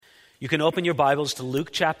You can open your Bibles to Luke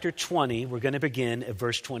chapter 20. We're going to begin at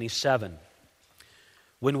verse 27.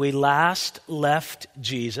 When we last left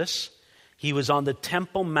Jesus, he was on the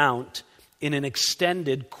Temple Mount in an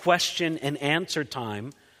extended question and answer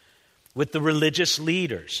time with the religious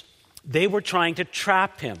leaders. They were trying to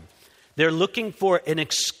trap him. They're looking for an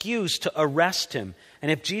excuse to arrest him. And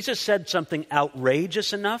if Jesus said something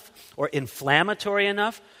outrageous enough or inflammatory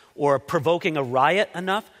enough or provoking a riot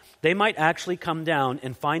enough, they might actually come down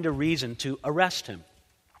and find a reason to arrest him.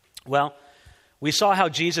 Well, we saw how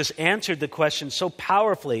Jesus answered the question so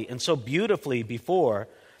powerfully and so beautifully before,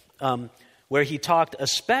 where he talked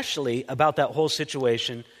especially about that whole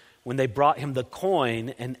situation when they brought him the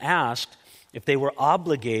coin and asked if they were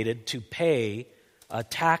obligated to pay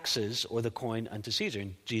taxes or the coin unto Caesar.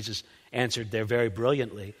 And Jesus answered there very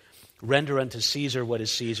brilliantly, "Render unto Caesar what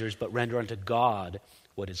is Caesar's, but render unto God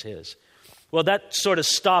what is his." Well, that sort of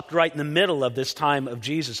stopped right in the middle of this time of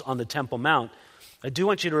Jesus on the Temple Mount. I do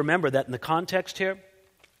want you to remember that in the context here,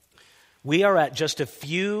 we are at just a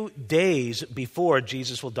few days before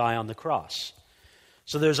Jesus will die on the cross.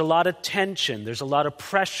 So there's a lot of tension, there's a lot of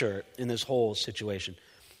pressure in this whole situation.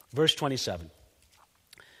 Verse 27.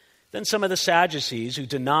 Then some of the Sadducees who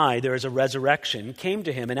deny there is a resurrection came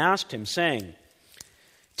to him and asked him, saying,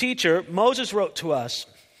 "Teacher, Moses wrote to us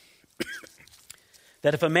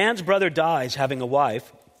that if a man's brother dies having a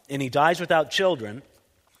wife, and he dies without children,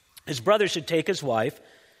 his brother should take his wife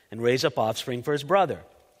and raise up offspring for his brother.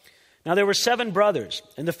 Now there were 7 brothers,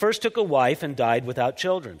 and the first took a wife and died without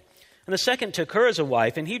children. And the second took her as a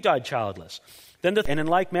wife, and he died childless. And in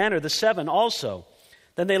like manner the 7 also.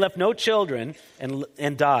 Then they left no children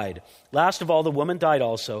and died. Last of all, the woman died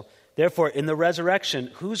also. Therefore, in the resurrection,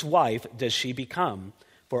 whose wife does she become?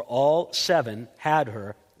 For all 7 had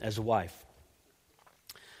her as a wife."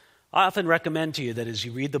 I often recommend to you that as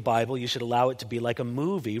you read the Bible, you should allow it to be like a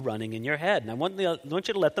movie running in your head. And I want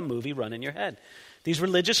you to let the movie run in your head. These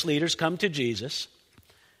religious leaders come to Jesus.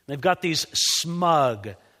 They've got these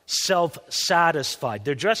smug, self-satisfied.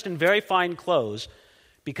 They're dressed in very fine clothes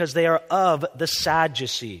because they are of the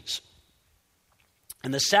Sadducees.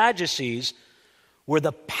 And the Sadducees were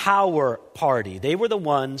the power party. They were the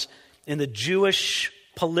ones in the Jewish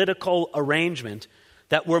political arrangement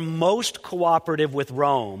that were most cooperative with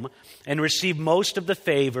Rome and received most of the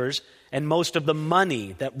favors and most of the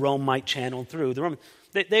money that Rome might channel through the Roman.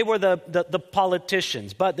 They were the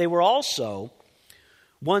politicians, but they were also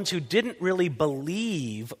ones who didn't really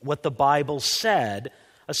believe what the Bible said,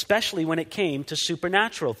 especially when it came to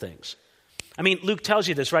supernatural things. I mean, Luke tells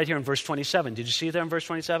you this right here in verse 27. Did you see there in verse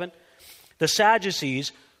 27? The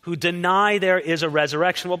Sadducees who deny there is a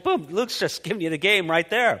resurrection. Well, boom, Luke's just giving you the game right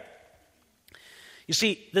there. You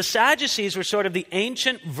see, the Sadducees were sort of the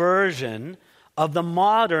ancient version of the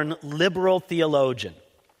modern liberal theologian.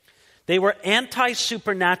 They were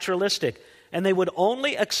anti-supernaturalistic, and they would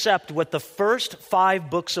only accept what the first 5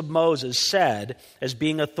 books of Moses said as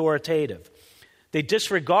being authoritative. They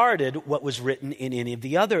disregarded what was written in any of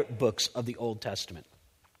the other books of the Old Testament.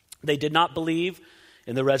 They did not believe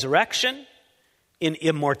in the resurrection, in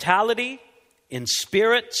immortality, in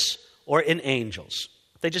spirits, or in angels.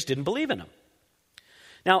 They just didn't believe in them.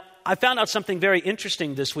 Now, I found out something very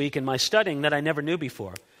interesting this week in my studying that I never knew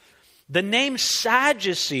before. The name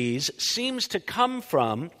Sadducees seems to come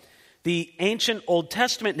from the ancient Old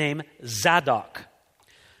Testament name Zadok.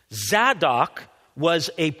 Zadok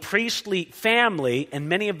was a priestly family, and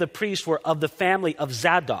many of the priests were of the family of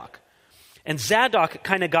Zadok. And Zadok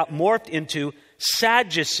kind of got morphed into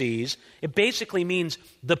Sadducees. It basically means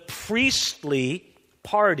the priestly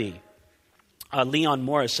party. Leon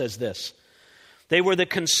Morris says this: "They were the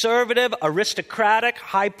conservative, aristocratic,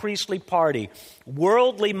 high priestly party,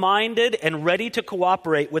 worldly minded and ready to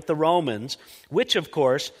cooperate with the Romans, which, of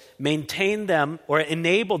course, maintained them or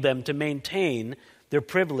enabled them to maintain their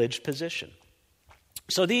privileged position."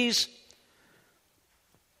 So these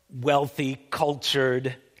wealthy,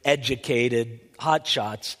 cultured, educated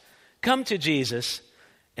hotshots come to Jesus,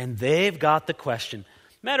 and they've got the question.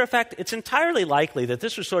 Matter of fact, it's entirely likely that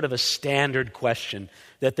this was sort of a standard question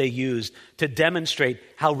that they used to demonstrate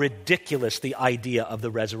how ridiculous the idea of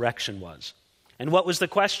the resurrection was. And what was the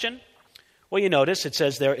question? Well, you notice it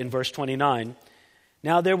says there in verse 29,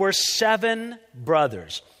 "Now there were 7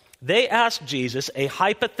 brothers." They asked Jesus a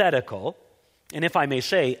hypothetical, and if I may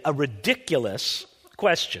say, a ridiculous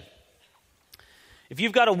question. If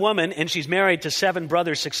you've got a woman and she's married to 7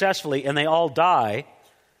 brothers successfully and they all die,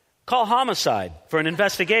 call homicide for an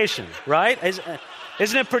investigation, right?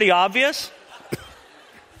 Isn't it pretty obvious?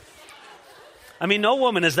 I mean, no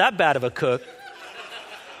woman is that bad of a cook.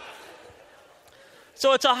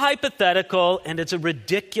 So it's a hypothetical and it's a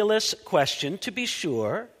ridiculous question, to be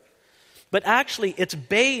sure. But actually, it's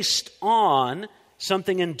based on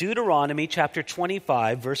something in Deuteronomy chapter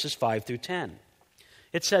 25, verses 5 through 10.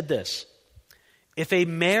 It said this: if a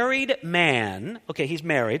married man, okay, he's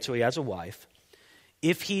married, so he has a wife,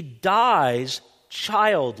 if he dies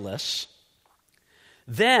childless,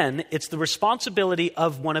 then it's the responsibility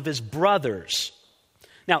of one of his brothers.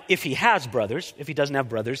 Now, if he has brothers, if he doesn't have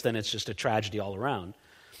brothers, then it's just a tragedy all around.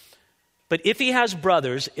 But if he has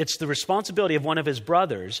brothers, it's the responsibility of one of his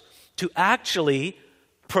brothers to actually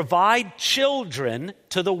provide children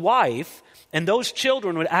to the wife, and those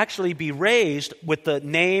children would actually be raised with the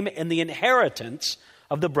name and the inheritance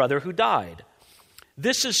of the brother who died.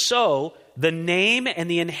 This is so the name and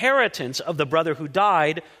the inheritance of the brother who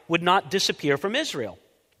died would not disappear from Israel,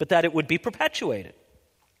 but that it would be perpetuated.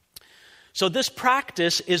 So this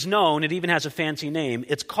practice is known, it even has a fancy name.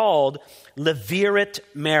 It's called levirate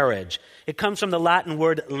marriage. It comes from the Latin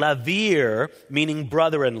word lavir, meaning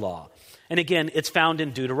brother-in-law. And again, it's found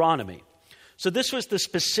in Deuteronomy. So this was the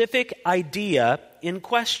specific idea in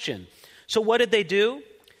question. So what did they do?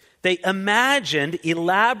 They imagined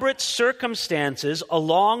elaborate circumstances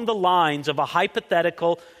along the lines of a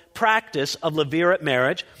hypothetical practice of levirate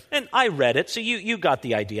marriage. And I read it, so you got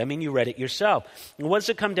the idea. I mean, you read it yourself. And what does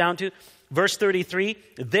it come down to? Verse 33,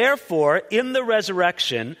 therefore, in the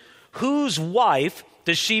resurrection, whose wife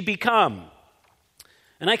does she become?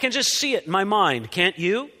 And I can just see it in my mind, can't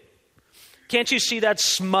you? Can't you see that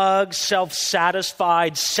smug,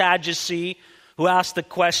 self-satisfied Sadducee who asked the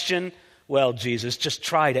question, well, Jesus, just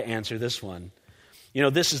try to answer this one. You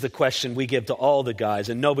know, this is the question we give to all the guys,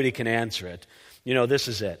 and nobody can answer it. You know, this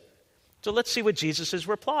is it. So let's see what Jesus'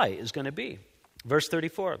 reply is going to be. Verse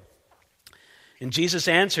 34. And Jesus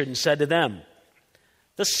answered and said to them,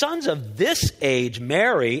 the sons of this age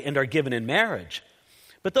marry and are given in marriage.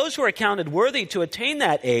 But those who are counted worthy to attain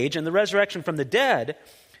that age and the resurrection from the dead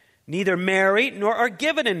neither marry nor are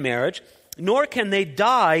given in marriage, nor can they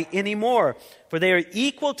die anymore. For they are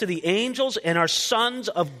equal to the angels and are sons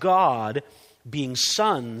of God, being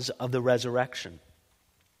sons of the resurrection.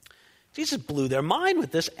 Jesus blew their mind with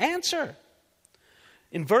this answer.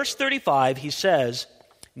 In verse 35, he says,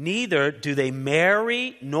 neither do they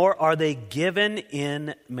marry nor are they given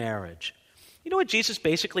in marriage. You know what Jesus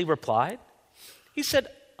basically replied? He said,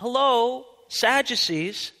 hello,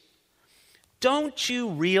 Sadducees, don't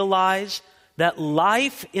you realize that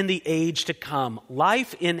life in the age to come,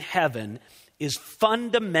 life in heaven, is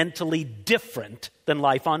fundamentally different than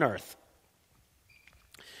life on earth?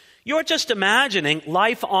 You're just imagining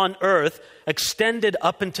life on earth extended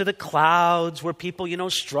up into the clouds where people,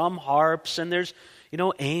 strum harps and there's,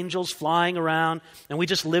 angels flying around and we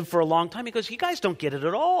just live for a long time. He goes, you guys don't get it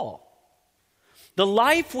at all. The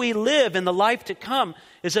life we live in the life to come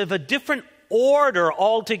is of a different order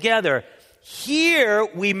altogether. Here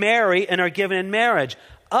we marry and are given in marriage.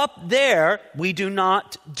 Up there, we do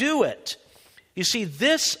not do it. You see,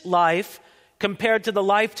 this life compared to the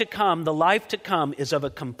life to come is of a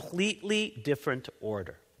completely different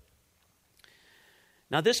order.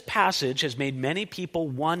 Now, this passage has made many people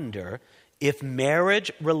wonder if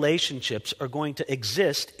marriage relationships are going to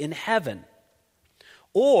exist in heaven,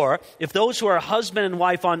 or if those who are husband and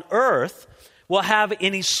wife on earth will have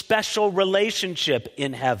any special relationship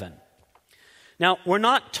in heaven. Now, we're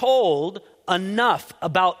not told enough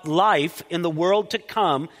about life in the world to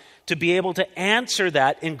come to be able to answer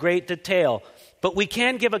that in great detail. But we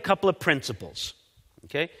can give a couple of principles.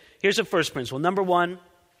 Okay? Here's the first principle. Number one,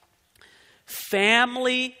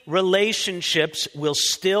 family relationships will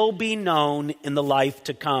still be known in the life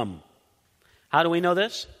to come. How do we know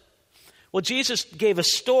this? Well, Jesus gave a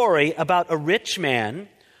story about a rich man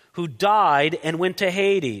who died and went to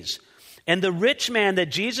Hades. And the rich man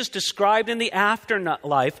that Jesus described in the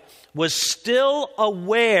afterlife was still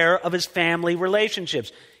aware of his family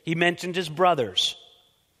relationships. He mentioned his brothers.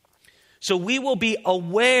 So we will be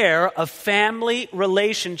aware of family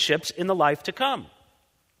relationships in the life to come.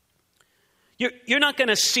 You're not going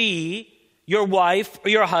to see your wife or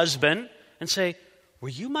your husband and say, were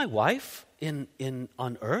you my wife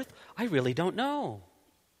on earth? I really don't know.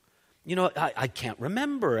 I can't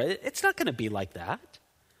remember. It's not going to be like that.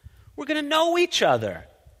 We're going to know each other.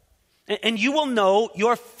 And you will know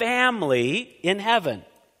your family in heaven.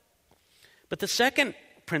 But the second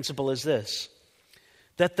principle is this,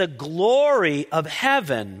 that the glory of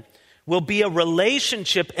heaven will be a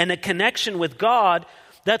relationship and a connection with God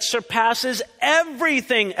that surpasses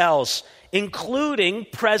everything else, including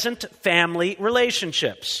present family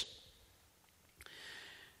relationships.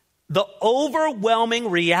 The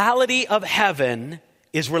overwhelming reality of heaven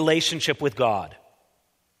is relationship with God.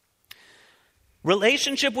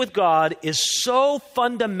 Relationship with God is so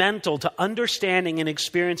fundamental to understanding and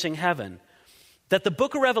experiencing heaven that the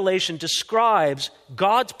book of Revelation describes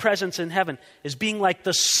God's presence in heaven as being like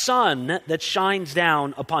the sun that shines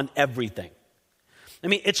down upon everything. I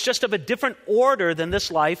mean, it's just of a different order than this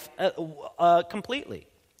life completely.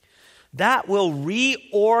 That will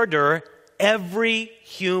reorder every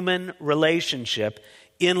human relationship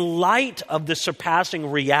in light of the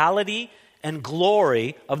surpassing reality and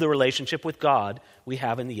glory of the relationship with God we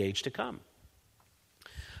have in the age to come.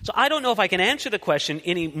 So I don't know if I can answer the question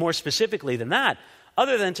any more specifically than that,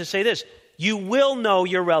 other than to say this: you will know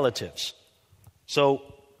your relatives. So,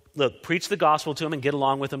 look, preach the gospel to them and get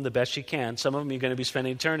along with them the best you can. Some of them you're going to be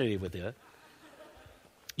spending eternity with you.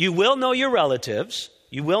 You will know your relatives.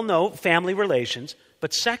 You will know family relations.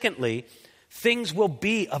 But secondly, things will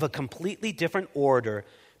be of a completely different order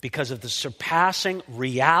because of the surpassing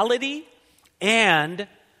reality and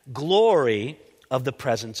glory of the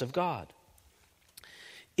presence of God.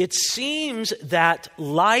 It seems that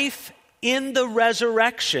life in the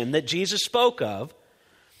resurrection that Jesus spoke of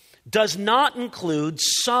does not include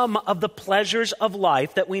some of the pleasures of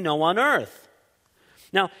life that we know on earth.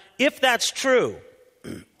 Now, if that's true,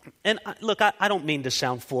 and look, I don't mean to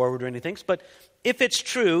sound forward or anything, but if it's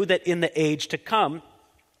true that in the age to come,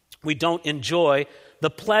 we don't enjoy the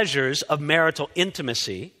pleasures of marital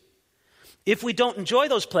intimacy, if we don't enjoy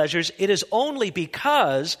those pleasures, it is only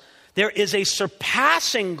because there is a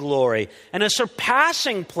surpassing glory and a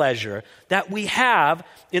surpassing pleasure that we have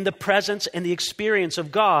in the presence and the experience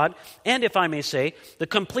of God, and, if I may say, the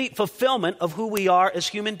complete fulfillment of who we are as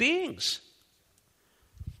human beings.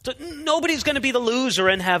 So nobody's going to be the loser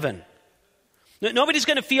in heaven. Nobody's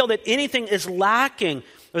going to feel that anything is lacking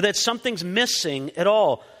or that something's missing at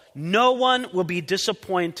all. No one will be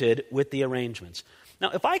disappointed with the arrangements. Now,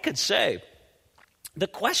 if I could say, the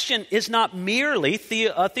question is not merely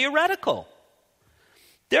theoretical.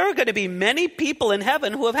 There are going to be many people in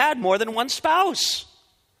heaven who have had more than one spouse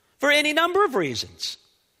for any number of reasons.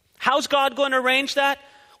 How's God going to arrange that?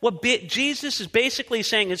 What Jesus is basically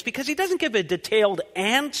saying is, because he doesn't give a detailed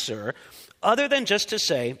answer other than just to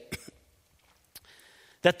say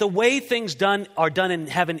that the way things are done in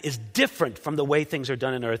heaven is different from the way things are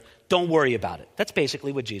done on earth. Don't worry about it. That's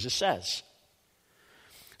basically what Jesus says.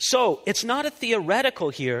 So it's not a theoretical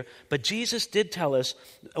here, but Jesus did tell us,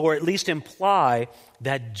 or at least imply,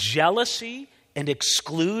 that jealousy and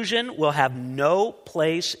exclusion will have no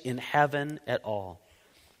place in heaven at all.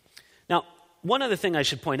 Now, one other thing I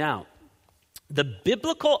should point out: the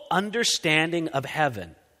biblical understanding of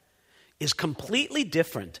heaven is completely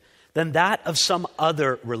different than that of some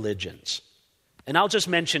other religions. And I'll just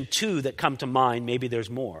mention two that come to mind. Maybe there's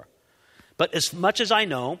more. But as much as I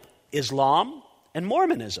know, Islam and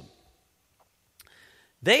Mormonism,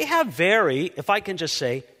 they have very, if I can just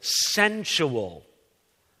say, sensual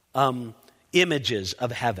images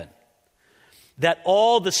of heaven. That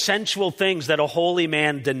all the sensual things that a holy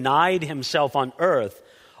man denied himself on earth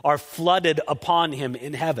are flooded upon him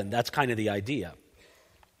in heaven. That's kind of the idea.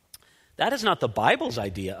 That is not the Bible's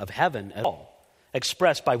idea of heaven at all,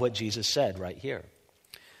 expressed by what Jesus said right here.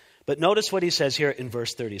 But notice what he says here in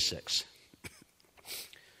verse 36.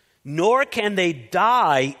 Nor can they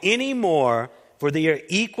die anymore, for they are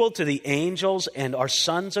equal to the angels and are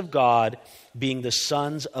sons of God, being the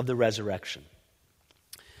sons of the resurrection.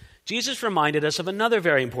 Jesus reminded us of another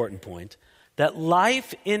very important point, that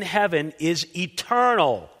life in heaven is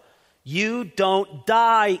eternal. You don't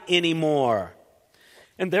die anymore.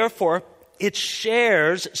 And therefore, it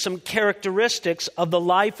shares some characteristics of the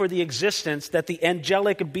life or the existence that the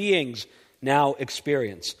angelic beings now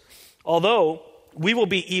experience. Although we will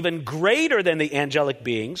be even greater than the angelic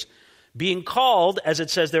beings, being called, as it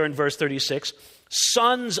says there in verse 36,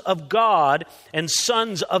 sons of God and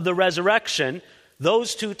sons of the resurrection.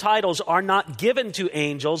 Those two titles are not given to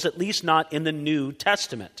angels, at least not in the New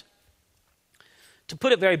Testament. To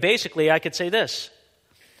put it very basically, I could say this: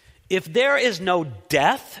 if there is no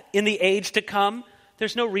death in the age to come,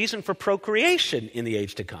 there's no reason for procreation in the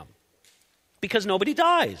age to come, because nobody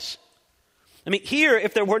dies. I mean, here,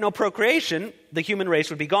 if there were no procreation, the human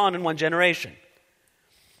race would be gone in one generation.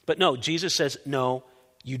 But no, Jesus says, no,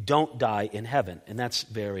 you don't die in heaven. And that's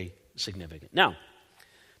very significant. Now,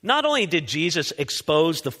 not only did Jesus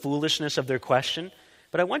expose the foolishness of their question,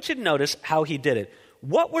 but I want you to notice how he did it.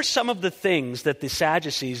 What were some of the things that the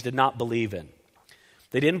Sadducees did not believe in?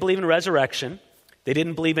 They didn't believe in resurrection. They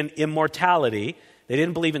didn't believe in immortality. They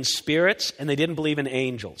didn't believe in spirits. And they didn't believe in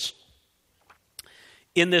angels.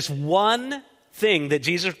 In this one thing that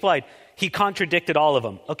Jesus replied, he contradicted all of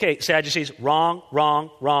them. Okay, Sadducees, wrong, wrong,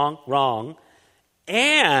 wrong, wrong.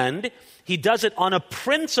 And he does it on a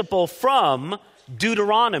principle from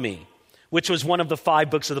Deuteronomy, which was one of the 5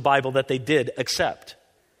 books of the Bible that they did accept.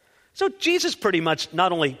 So Jesus pretty much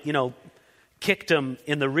not only, kicked him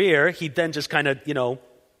in the rear, he then just kind of,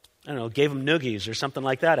 gave him noogies or something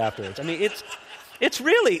like that afterwards. I mean, it's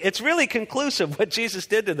really conclusive what Jesus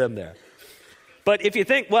did to them there. But if you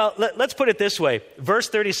think, well, let's put it this way. Verse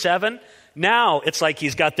 37, now it's like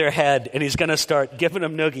he's got their head and he's going to start giving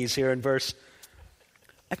them noogies here in verse.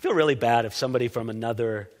 I feel really bad if somebody from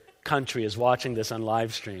another country is watching this on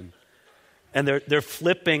live stream and they're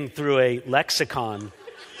flipping through a lexicon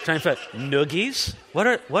trying to find noogies. What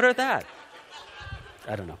are that?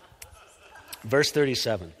 I don't know. Verse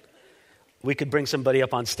 37. We could bring somebody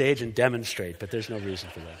up on stage and demonstrate, but there's no reason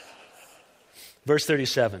for that. Verse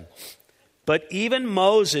 37. But even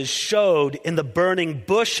Moses showed in the burning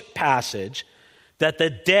bush passage that the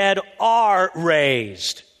dead are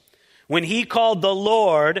raised. When he called the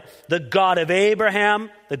Lord the God of Abraham,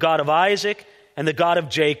 the God of Isaac, and the God of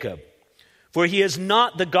Jacob. For he is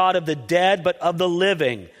not the God of the dead, but of the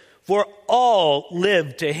living. For all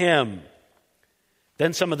live to him.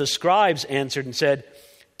 Then some of the scribes answered and said,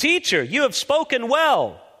 Teacher, you have spoken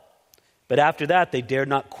well. But after that, they dared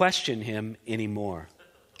not question him anymore.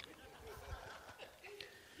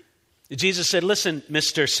 Jesus said, listen,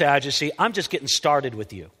 Mr. Sadducee, I'm just getting started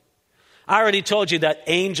with you. I already told you that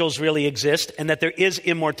angels really exist and that there is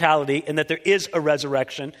immortality and that there is a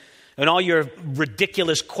resurrection. And all your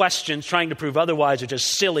ridiculous questions trying to prove otherwise are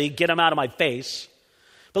just silly. Get them out of my face.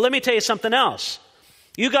 But let me tell you something else.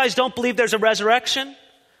 You guys don't believe there's a resurrection?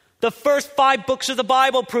 The first 5 books of the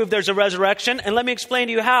Bible prove there's a resurrection. And let me explain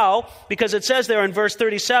to you how. Because it says there in verse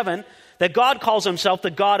 37 that God calls himself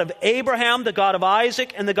the God of Abraham, the God of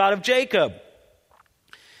Isaac, and the God of Jacob.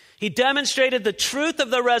 He demonstrated the truth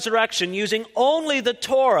of the resurrection using only the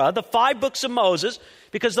Torah, the 5 books of Moses,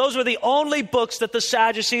 because those were the only books that the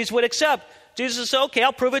Sadducees would accept. Jesus said, okay,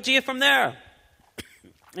 I'll prove it to you from there.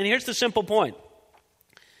 And here's the simple point.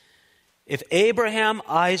 If Abraham,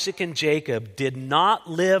 Isaac, and Jacob did not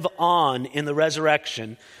live on in the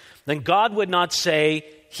resurrection, then God would not say,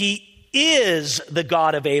 he is the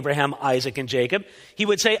God of Abraham, Isaac, and Jacob. He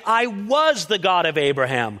would say, I was the God of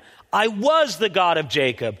Abraham. I was the God of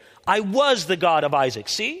Jacob. I was the God of Isaac.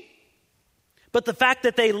 See? But the fact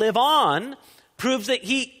that they live on proves that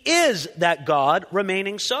he is that God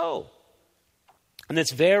remaining so. And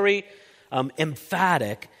it's very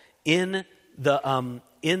emphatic in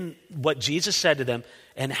what Jesus said to them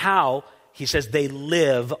and how he says they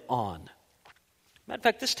live on. Matter of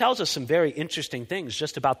fact, this tells us some very interesting things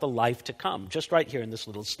just about the life to come, just right here in this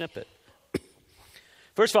little snippet.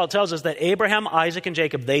 First of all, it tells us that Abraham, Isaac, and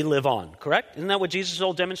Jacob, they live on, correct? Isn't that what Jesus is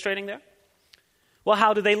all demonstrating there? Well,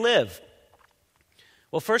 how do they live?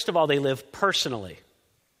 Well, first of all, they live personally.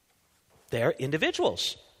 They're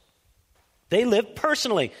individuals. They live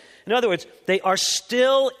personally. In other words, they are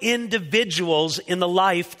still individuals in the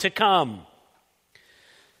life to come.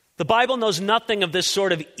 The Bible knows nothing of this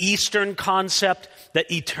sort of Eastern concept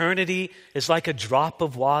that eternity is like a drop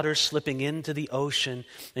of water slipping into the ocean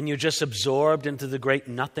and you're just absorbed into the great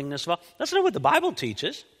nothingness of all. That's not what the Bible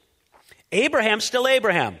teaches. Abraham's still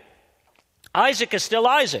Abraham. Isaac is still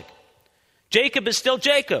Isaac. Jacob is still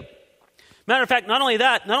Jacob. Matter of fact, not only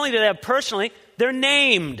that, not only do they have personally, they're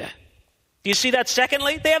named. Do you see that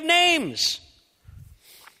secondly? They have names.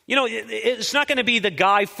 You know, it's not going to be the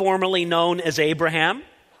guy formerly known as Abraham.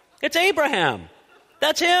 It's Abraham.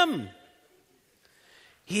 That's him.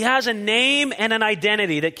 He has a name and an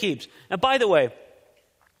identity that keeps. And by the way,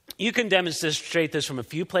 you can demonstrate this from a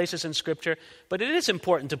few places in Scripture, but it is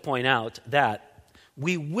important to point out that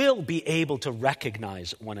we will be able to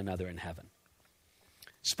recognize one another in heaven.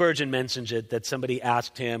 Spurgeon mentioned it, that somebody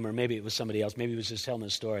asked him, or maybe it was somebody else, maybe he was just telling a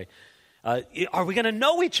story. Are we going to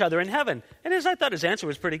know each other in heaven? And I thought his answer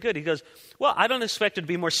was pretty good. He goes, well, I don't expect to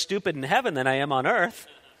be more stupid in heaven than I am on earth.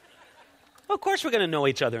 Well, of course we're going to know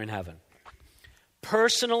each other in heaven.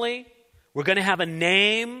 Personally, we're going to have a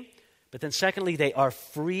name, but then secondly, they are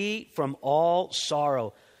free from all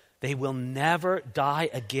sorrow. They will never die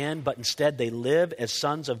again, but instead they live as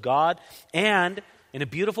sons of God. And in a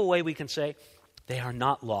beautiful way, we can say, they are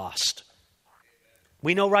not lost.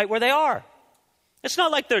 We know right where they are. It's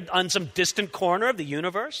not like they're on some distant corner of the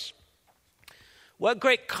universe. What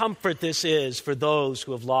great comfort this is for those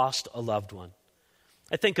who have lost a loved one.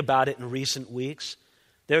 I think about it in recent weeks.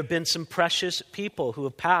 There have been some precious people who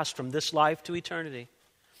have passed from this life to eternity.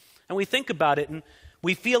 And we think about it and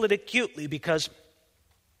we feel it acutely because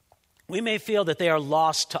we may feel that they are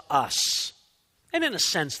lost to us. And in a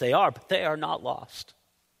sense they are, but they are not lost.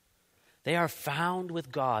 They are found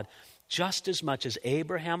with God, just as much as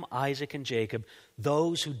Abraham, Isaac, and Jacob,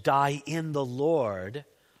 those who die in the Lord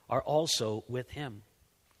are also with him.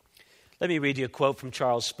 Let me read you a quote from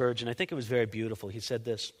Charles Spurgeon. I think it was very beautiful. He said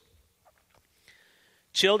this: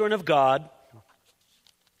 Children of God,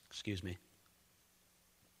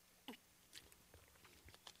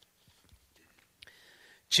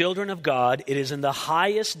 it is in the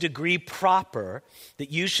highest degree proper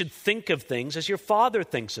that you should think of things as your Father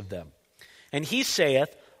thinks of them. And he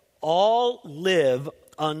saith, all live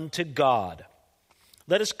unto God.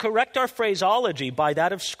 Let us correct our phraseology by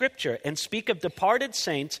that of Scripture and speak of departed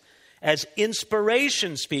saints as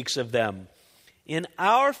inspiration speaks of them. In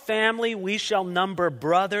our family we shall number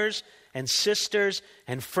brothers and sisters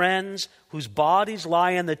and friends whose bodies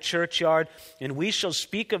lie in the churchyard, and we shall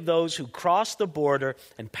speak of those who crossed the border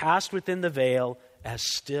and passed within the veil as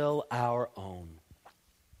still our own.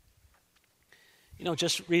 You know,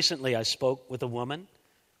 just recently I spoke with a woman,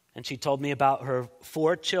 and she told me about her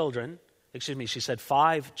 4 children. She said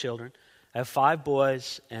 5 children. I have 5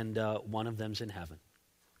 boys, and one of them's in heaven.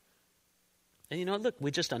 And you know, look,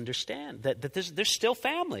 we just understand that they're still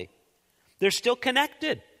family. They're still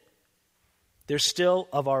connected. They're still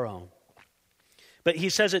of our own. But he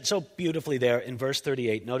says it so beautifully there in verse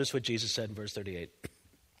 38. Notice what Jesus said in verse 38.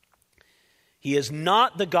 He is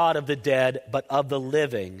not the God of the dead, but of the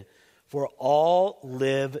living, for all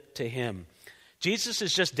live to him. Jesus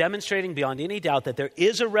is just demonstrating beyond any doubt that there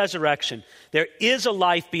is a resurrection. There is a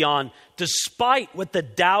life beyond, despite what the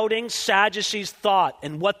doubting Sadducees thought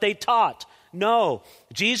and what they taught. No,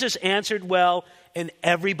 Jesus answered well, and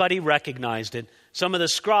everybody recognized it. Some of the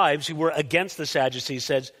scribes who were against the Sadducees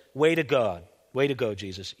said, way to go,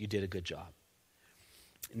 Jesus, you did a good job.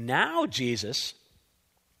 Now Jesus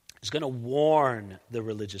is going to warn the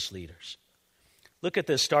religious leaders. Look at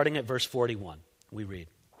this, starting at verse 41. We read.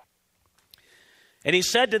 And he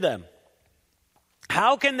said to them,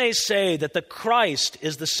 how can they say that the Christ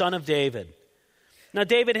is the son of David? Now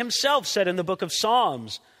David himself said in the book of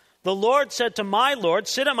Psalms, the Lord said to my Lord,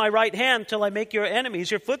 sit at my right hand till I make your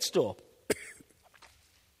enemies your footstool.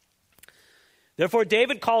 Therefore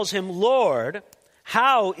David calls him Lord.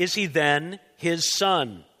 How is he then his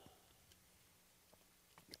son?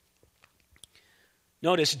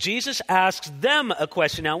 Notice, Jesus asks them a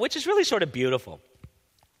question now, which is really sort of beautiful.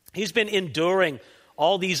 He's been enduring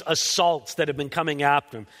all these assaults that have been coming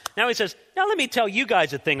after him. Now he says, now let me tell you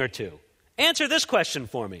guys a thing or two. Answer this question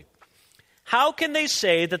for me. How can they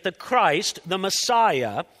say that the Christ, the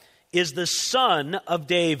Messiah, is the son of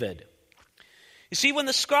David? You see, when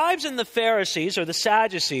the scribes and the Pharisees or the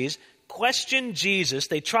Sadducees questioned Jesus,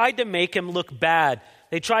 they tried to make him look bad.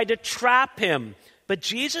 They tried to trap him. But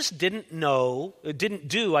Jesus didn't do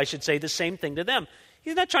the same thing to them.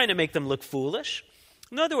 He's not trying to make them look foolish.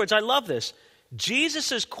 In other words, I love this.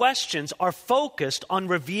 Jesus' questions are focused on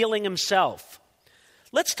revealing himself.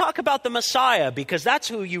 Let's talk about the Messiah, because that's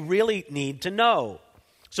who you really need to know.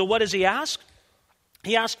 So what does he ask?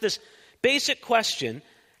 He asked this basic question: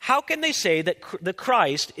 how can they say that the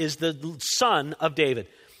Christ is the son of David?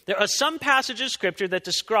 There are some passages of Scripture that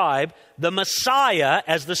describe the Messiah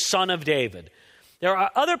as the son of David. There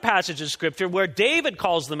are other passages of Scripture where David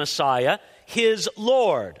calls the Messiah his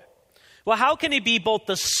Lord. Well, how can he be both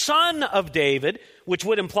the son of David, which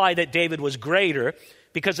would imply that David was greater,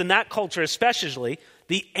 because in that culture especially,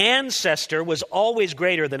 the ancestor was always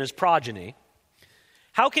greater than his progeny.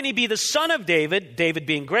 How can he be the son of David, David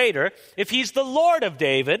being greater, if he's the Lord of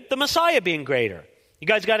David, the Messiah being greater? You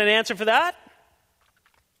guys got an answer for that?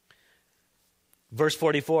 Verse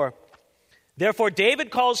 44. Therefore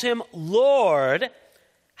David calls him Lord.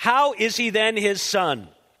 How is he then his son?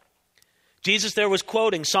 Jesus there was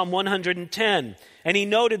quoting Psalm 110, and he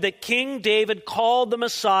noted that King David called the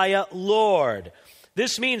Messiah Lord.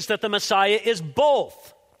 This means that the Messiah is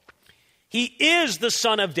both. He is the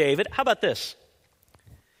son of David. How about this?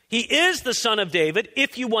 He is the son of David,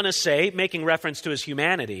 if you want to say, making reference to his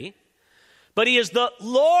humanity, but he is the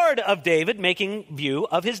Lord of David, making view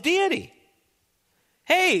of his deity.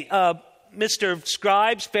 Hey, Mr.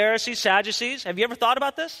 Scribes, Pharisees, Sadducees, have you ever thought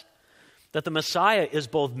about this? That the Messiah is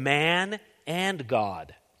both man and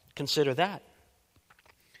God. Consider that.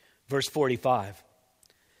 Verse 45.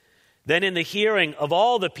 Then in the hearing of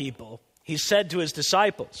all the people, he said to his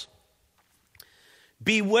disciples,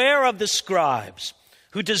 beware of the scribes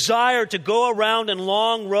who desire to go around in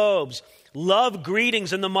long robes, love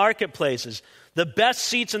greetings in the marketplaces, the best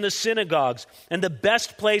seats in the synagogues, and the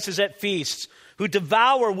best places at feasts, who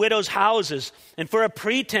devour widows' houses, and for a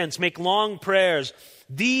pretense make long prayers.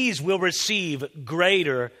 These will receive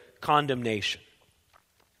greater condemnation.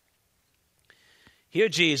 Here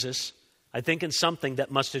Jesus I think in something that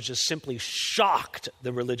must have just simply shocked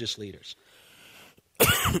the religious leaders.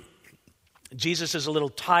 Jesus is a little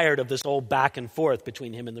tired of this old back and forth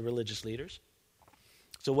between him and the religious leaders.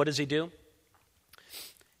 So what does he do?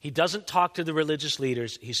 He doesn't talk to the religious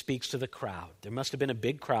leaders. He speaks to the crowd. There must have been a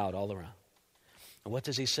big crowd all around. And what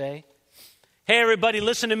does he say? Hey, everybody,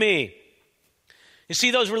 listen to me. You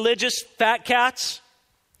see those religious fat cats?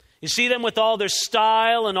 You see them with all their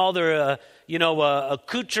style and all their,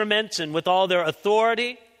 accoutrements and with all their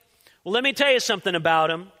authority? Well, let me tell you something about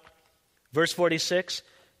them. Verse 46,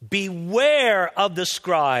 beware of the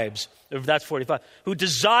scribes, that's 45, who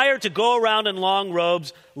desire to go around in long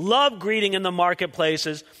robes, love greeting in the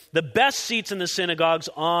marketplaces, the best seats in the synagogues,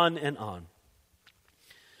 on and on.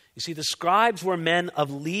 You see, the scribes were men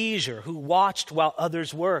of leisure who watched while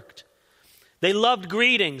others worked. They loved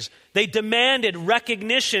greetings. They demanded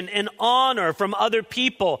recognition and honor from other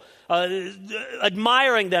people,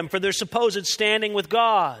 admiring them for their supposed standing with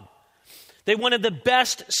God. They wanted the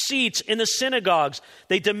best seats in the synagogues.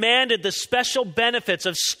 They demanded the special benefits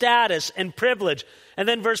of status and privilege. And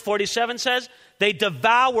then verse 47 says, they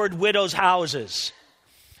devoured widows' houses.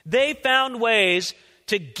 They found ways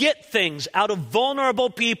to get things out of vulnerable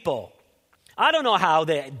people. I don't know how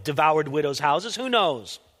they devoured widows' houses. Who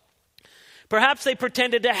knows? Perhaps they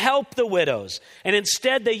pretended to help the widows, and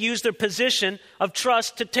instead they used their position of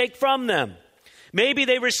trust to take from them. Maybe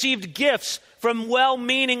they received gifts from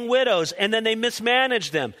well-meaning widows, and then they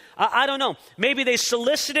mismanaged them. I don't know. Maybe they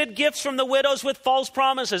solicited gifts from the widows with false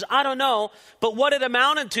promises. I don't know. But what it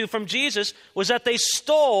amounted to from Jesus was that they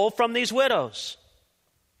stole from these widows.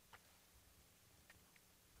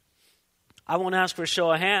 I won't ask for a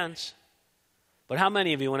show of hands, but how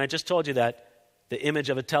many of you, when I just told you that, the image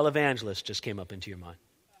of a televangelist just came up into your mind?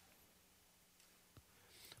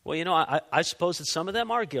 Well, I suppose that some of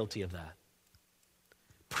them are guilty of that.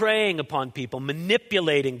 Preying upon people,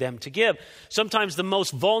 manipulating them to give. Sometimes the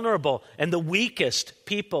most vulnerable and the weakest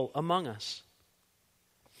people among us.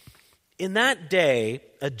 In that day,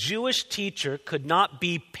 a Jewish teacher could not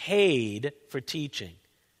be paid for teaching,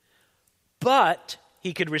 but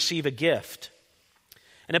he could receive a gift.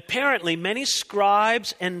 And apparently, many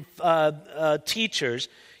scribes and teachers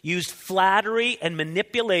used flattery and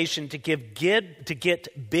manipulation to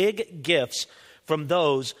get big gifts from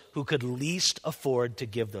those who could least afford to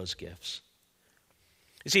give those gifts.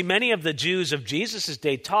 You see, many of the Jews of Jesus'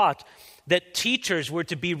 day taught that teachers were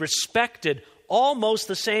to be respected almost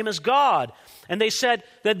the same as God. And they said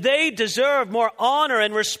that they deserved more honor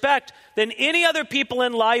and respect than any other people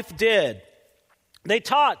in life did. They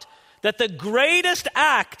taught that the greatest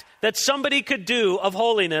act that somebody could do of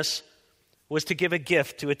holiness was to give a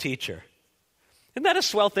gift to a teacher. Isn't that a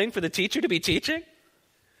swell thing for the teacher to be teaching?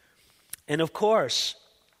 And of course,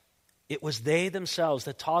 it was they themselves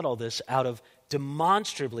that taught all this out of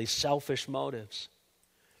demonstrably selfish motives.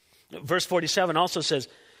 Verse 47 also says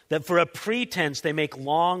that for a pretense they make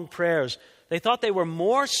long prayers. They thought they were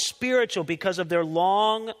more spiritual because of their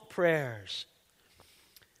long prayers.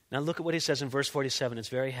 Now look at what he says in verse 47. It's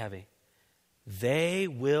very heavy. They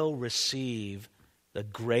will receive the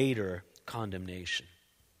greater condemnation.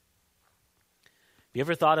 Have you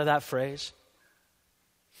ever thought of that phrase?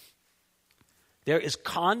 There is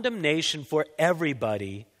condemnation for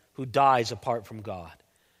everybody who dies apart from God.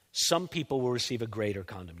 Some people will receive a greater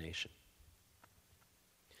condemnation.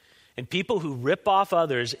 And people who rip off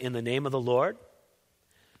others in the name of the Lord,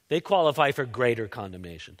 they qualify for greater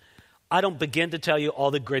condemnation. I don't begin to tell you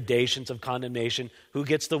all the gradations of condemnation, who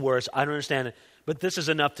gets the worst. I don't understand it. But this is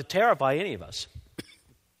enough to terrify any of us.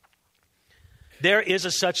 There is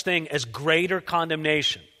a such thing as greater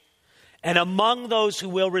condemnation. And among those who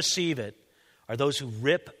will receive it are those who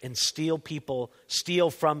rip and steal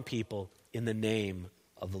from people in the name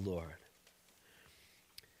of the Lord.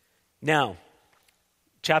 Now,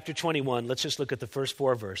 chapter 21, let's just look at the first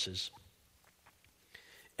 4 verses.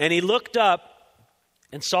 And he looked up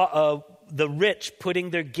and saw the rich putting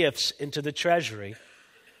their gifts into the treasury.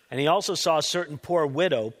 And he also saw a certain poor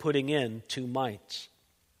widow putting in 2 mites.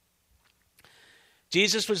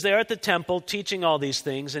 Jesus was there at the temple teaching all these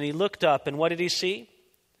things, and he looked up, and what did he see?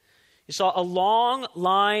 He saw a long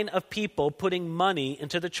line of people putting money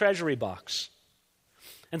into the treasury box.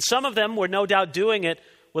 And some of them were no doubt doing it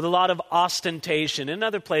with a lot of ostentation. In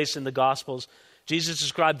another place in the Gospels, Jesus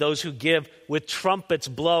described those who give with trumpets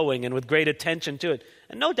blowing and with great attention to it.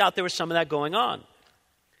 And no doubt there was some of that going on.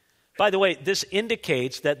 By the way, this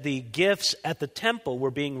indicates that the gifts at the temple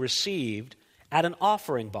were being received at an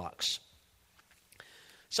offering box.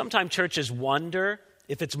 Sometimes churches wonder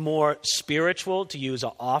if it's more spiritual to use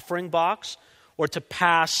an offering box or to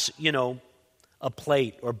pass, a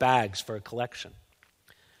plate or bags for a collection.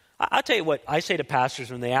 I'll tell you what I say to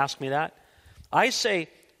pastors when they ask me that. I say,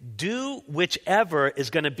 do whichever is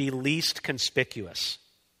going to be least conspicuous.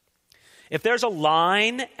 If there's a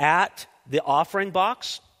line at the offering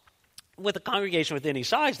box, with a congregation with any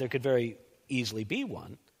size, there could very easily be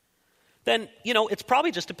one, then, it's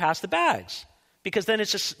probably just to pass the bags, because then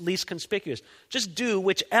it's just least conspicuous. Just do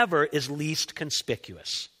whichever is least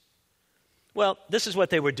conspicuous. Well, this is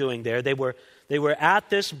what they were doing there. They were at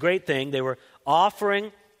this great thing. They were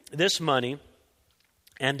offering this money,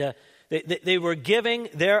 and they were giving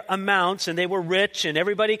their amounts, and they were rich, and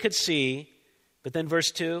everybody could see. But then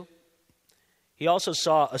verse 2, he also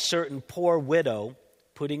saw a certain poor widow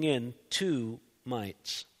putting in 2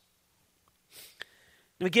 mites.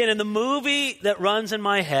 And again, in the movie that runs in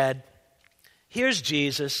my head, here's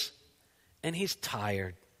Jesus, and he's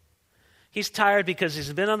tired. He's tired because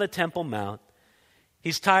he's been on the Temple Mount.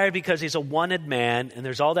 He's tired because he's a wanted man, and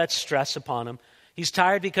there's all that stress upon him. He's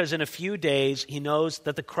tired because in a few days he knows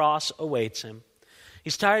that the cross awaits him.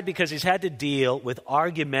 He's tired because he's had to deal with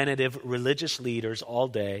argumentative religious leaders all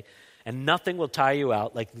day, and nothing will tire you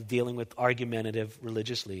out like dealing with argumentative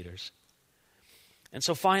religious leaders. And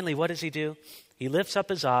so finally, what does he do? He lifts up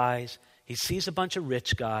his eyes. He sees a bunch of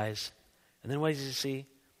rich guys. And then what does he see?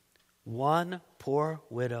 One poor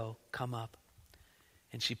widow come up,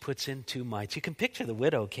 and she puts in 2 mites. You can picture the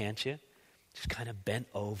widow, can't you? She's kind of bent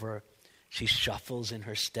over. She shuffles in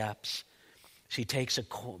her steps. She takes a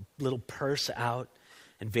little purse out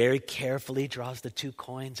and very carefully draws the 2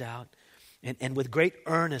 coins out. And with great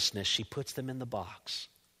earnestness, she puts them in the box.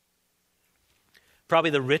 Probably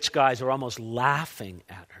the rich guys were almost laughing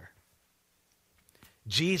at her.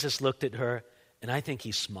 Jesus looked at her, and I think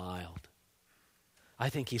he smiled. I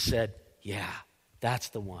think he said, yeah, that's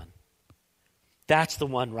the one. That's the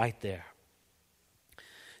one right there.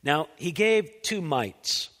 Now, he gave 2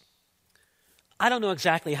 mites. I don't know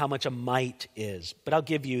exactly how much a mite is, but I'll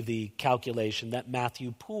give you the calculation that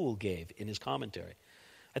Matthew Poole gave in his commentary.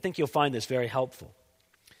 I think you'll find this very helpful.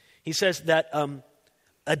 He says that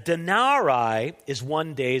a denarii is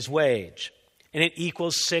 1 day's wage, and it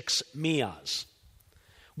equals 6 mias.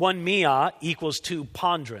 1 mia equals 2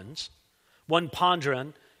 pondrons. 1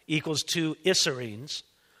 pondron equals 2 isserines.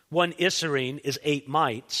 1 isserine is 8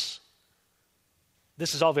 mites.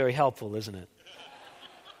 This is all very helpful, isn't it?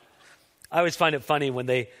 I always find it funny when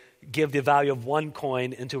they give the value of 1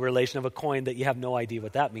 coin into a relation of a coin that you have no idea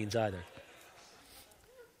what that means either.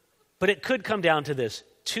 But it could come down to this.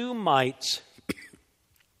 2 mites,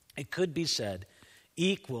 it could be said,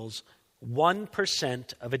 equals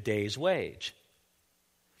 1% of a day's wage.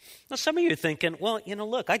 Now, some of you are thinking, well,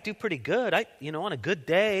 look, I do pretty good. On a good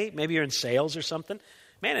day, maybe you're in sales or something.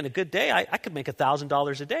 Man, in a good day, I could make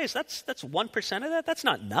 $1,000 a day. So that's 1% of that. That's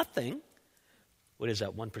not nothing. What is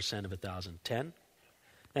that, 1% of 1,000? 10?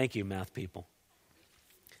 Thank you, math people.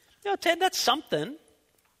 10, that's something.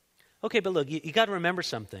 Okay, but look, you got to remember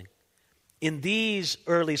something. In these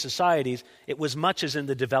early societies, it was much as in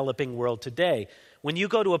the developing world today. When you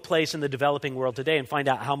go to a place in the developing world today and find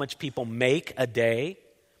out how much people make a day,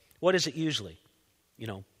 what is it usually?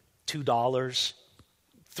 $2,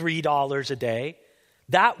 $3 a day.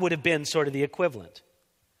 That would have been sort of the equivalent.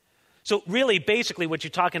 So really, basically, what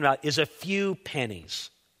you're talking about is a few pennies.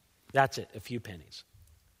 That's it, a few pennies.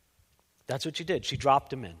 That's what she did. She dropped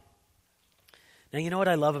them in. Now, you know what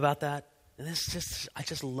I love about that? And I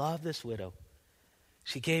just love this widow.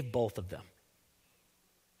 She gave both of them.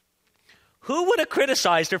 Who would have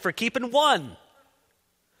criticized her for keeping 1?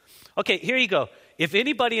 Okay, here you go. If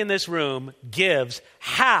anybody in this room gives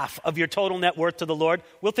half of your total net worth to the Lord,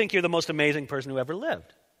 we'll think you're the most amazing person who ever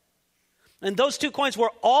lived. And those 2 coins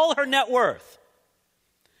were all her net worth.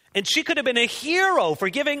 And she could have been a hero for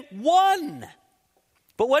giving 1.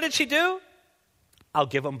 But what did she do? I'll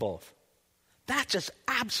give them both. That just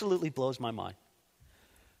absolutely blows my mind.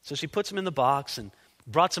 So she puts them in the box and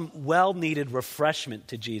brought some well-needed refreshment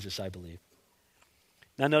to Jesus, I believe.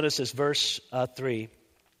 Now notice this, verse 3.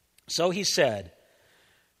 So he said,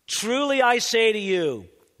 "Truly I say to you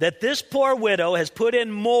that this poor widow has put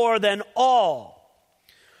in more than all.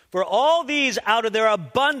 For all these out of their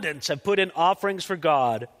abundance have put in offerings for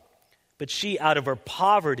God, but she out of her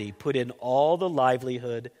poverty put in all the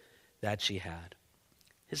livelihood that she had."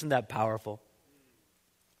 Isn't that powerful?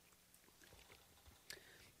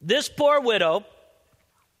 This poor widow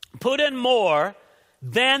put in more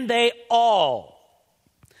than they all.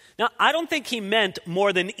 Now, I don't think he meant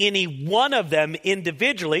more than any one of them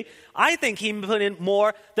individually. I think he put in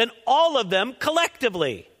more than all of them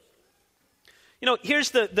collectively.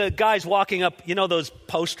 Here's the guys walking up, those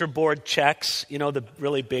poster board checks, the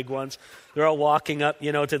really big ones. They're all walking up,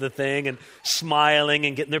 to the thing and smiling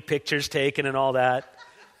and getting their pictures taken and all that.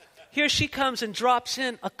 Here she comes and drops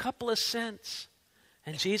in a couple of cents.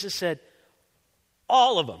 And Jesus said,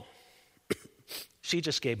 all of them. She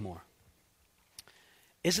just gave more.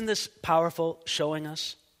 Isn't this powerful, showing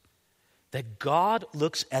us that God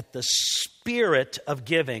looks at the spirit of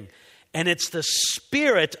giving, and it's the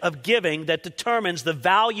spirit of giving that determines the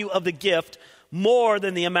value of the gift more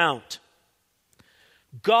than the amount.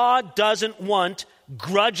 God doesn't want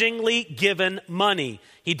grudgingly given money.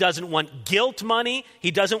 He doesn't want guilt money.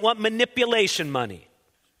 He doesn't want manipulation money.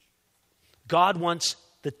 God wants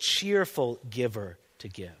the cheerful giver to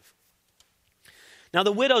give. Now,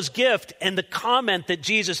 the widow's gift and the comment that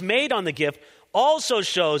Jesus made on the gift also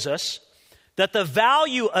shows us that the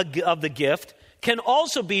value of the gift can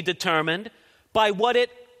also be determined by what it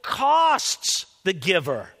costs the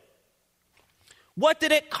giver. What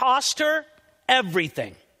did it cost her?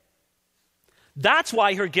 Everything. That's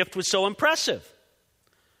why her gift was so impressive.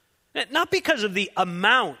 Not because of the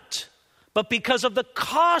amount, but because of the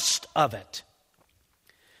cost of it.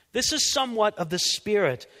 This is somewhat of the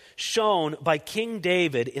spirit shown by King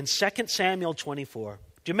David in 2 Samuel 24.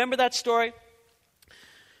 Do you remember that story?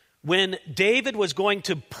 When David was going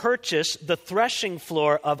to purchase the threshing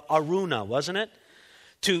floor of Araunah, wasn't it?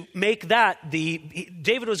 To make that,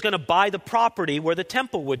 David was going to buy the property where the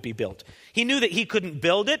temple would be built. He knew that he couldn't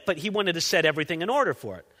build it, but he wanted to set everything in order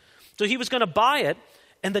for it. So he was going to buy it,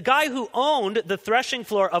 and the guy who owned the threshing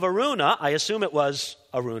floor of Araunah, I assume it was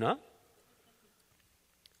Araunah,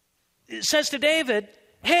 says to David,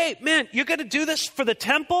 hey, man, you're going to do this for the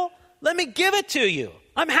temple? Let me give it to you.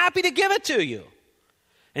 I'm happy to give it to you.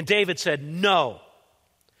 And David said, no,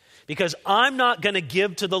 because I'm not going to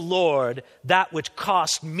give to the Lord that which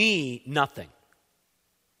cost me nothing.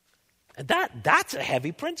 And that's a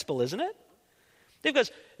heavy principle, isn't it?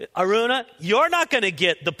 Because, Araunah, you're not going to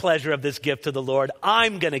get the pleasure of this gift to the Lord.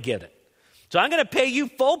 I'm going to get it. So I'm going to pay you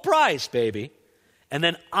full price, baby, and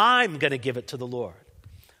then I'm going to give it to the Lord.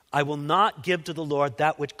 I will not give to the Lord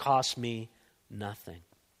that which costs me nothing.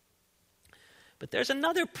 But there's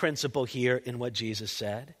another principle here in what Jesus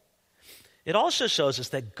said. It also shows us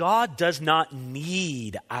that God does not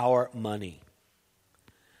need our money.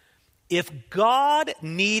 If God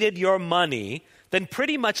needed your money, then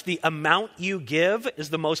pretty much the amount you give is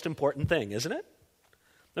the most important thing, isn't it?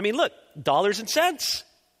 I mean, look, dollars and cents.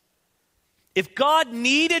 If God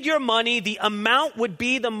needed your money, the amount would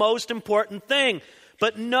be the most important thing.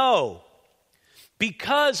 But no,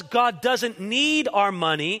 because God doesn't need our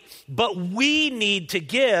money, but we need to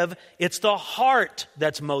give, it's the heart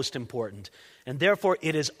that's most important. And therefore,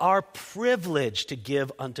 it is our privilege to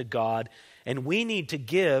give unto God, and we need to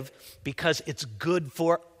give because it's good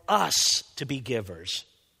for us to be givers,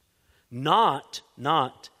 not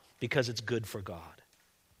because it's good for God.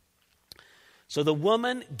 So the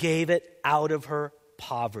woman gave it out of her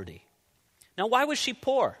poverty. Now, why was she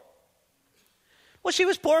poor? Well, she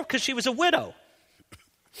was poor because she was a widow.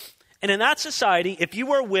 And in that society, if you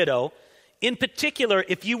were a widow, in particular,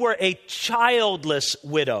 if you were a childless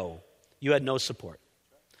widow, you had no support.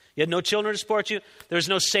 You had no children to support you. There was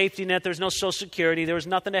no safety net. There was no Social Security. There was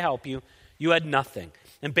nothing to help you. You had nothing.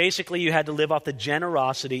 And basically, you had to live off the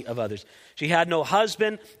generosity of others. She had no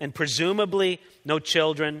husband and presumably no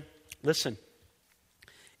children. Listen,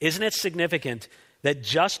 isn't it significant that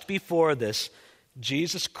just before this,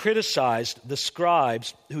 Jesus criticized the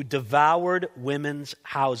scribes who devoured women's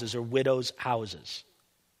houses or widows' houses?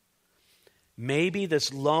 Maybe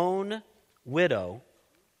this lone widow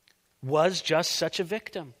was just such a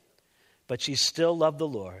victim, but she still loved the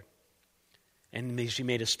Lord, and she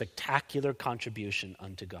made a spectacular contribution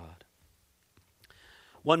unto God.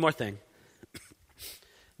 One more thing.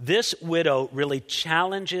 This widow really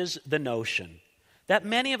challenges the notion that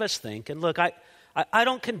many of us think, and look, I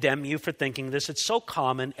don't condemn you for thinking this. It's so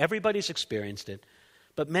common. Everybody's experienced it.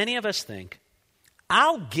 But many of us think,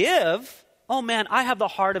 I'll give. Oh, man, I have the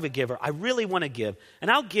heart of a giver. I really want to give.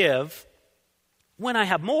 And I'll give when I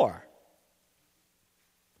have more.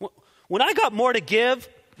 When I got more to give,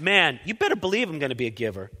 man, you better believe I'm going to be a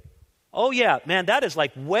giver. Oh, yeah, man, that is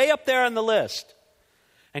like way up there on the list.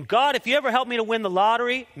 And God, if you ever help me to win the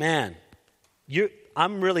lottery, man,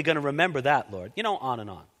 I'm really going to remember that, Lord. On and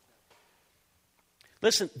on.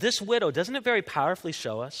 Listen, this widow, doesn't it very powerfully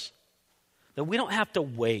show us that we don't have to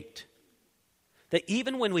wait? That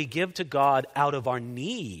even when we give to God out of our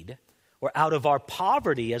need or out of our our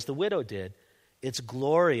poverty, as the widow did, it's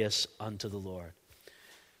glorious unto the Lord.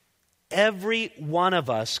 every one of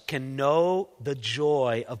us can know the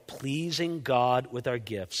joy of pleasing God with our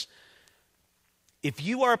gifts. If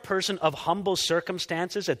you are a person of humble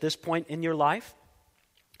circumstances at this point in your life,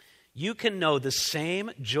 you can know the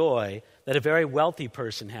same joy that a very wealthy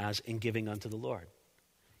person has in giving unto the Lord.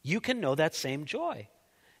 You can know that same joy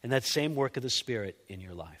and that same work of the Spirit in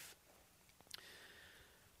your life.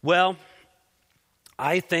 Well,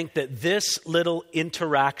 I think that this little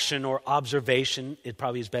interaction or observation, it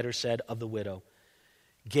probably is better said, of the widow,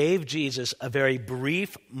 gave Jesus a very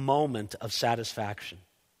brief moment of satisfaction.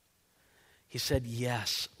 He said,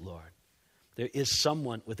 yes, Lord, there is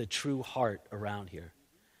someone with a true heart around here.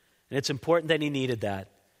 And it's important that he needed that,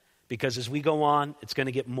 because as we go on, it's going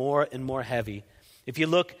to get more and more heavy. If you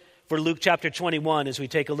look for Luke chapter 21, as we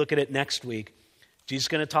take a look at it next week, Jesus is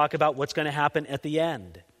going to talk about what's going to happen at the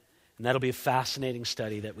end. And that'll be a fascinating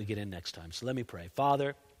study that we get in next time. So let me pray.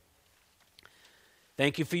 Father,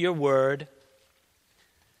 thank you for your word.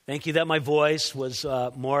 Thank you that my voice was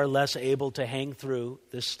more or less able to hang through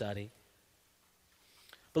this study.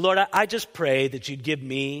 But Lord, I just pray that you'd give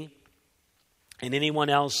me and anyone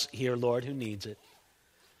else here, Lord, who needs it,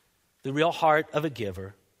 the real heart of a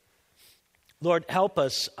giver. Lord, help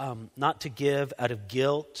us not to give out of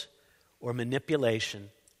guilt or manipulation,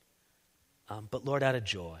 but Lord, out of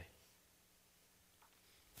joy.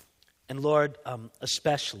 And Lord,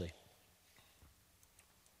 especially,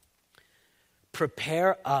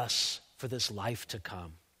 prepare us for this life to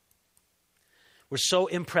come. We're so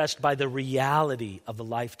impressed by the reality of the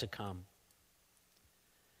life to come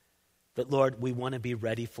that, Lord, we want to be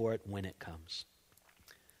ready for it when it comes.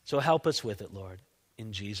 So help us with it, Lord,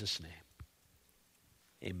 in Jesus' name.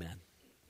 Amen.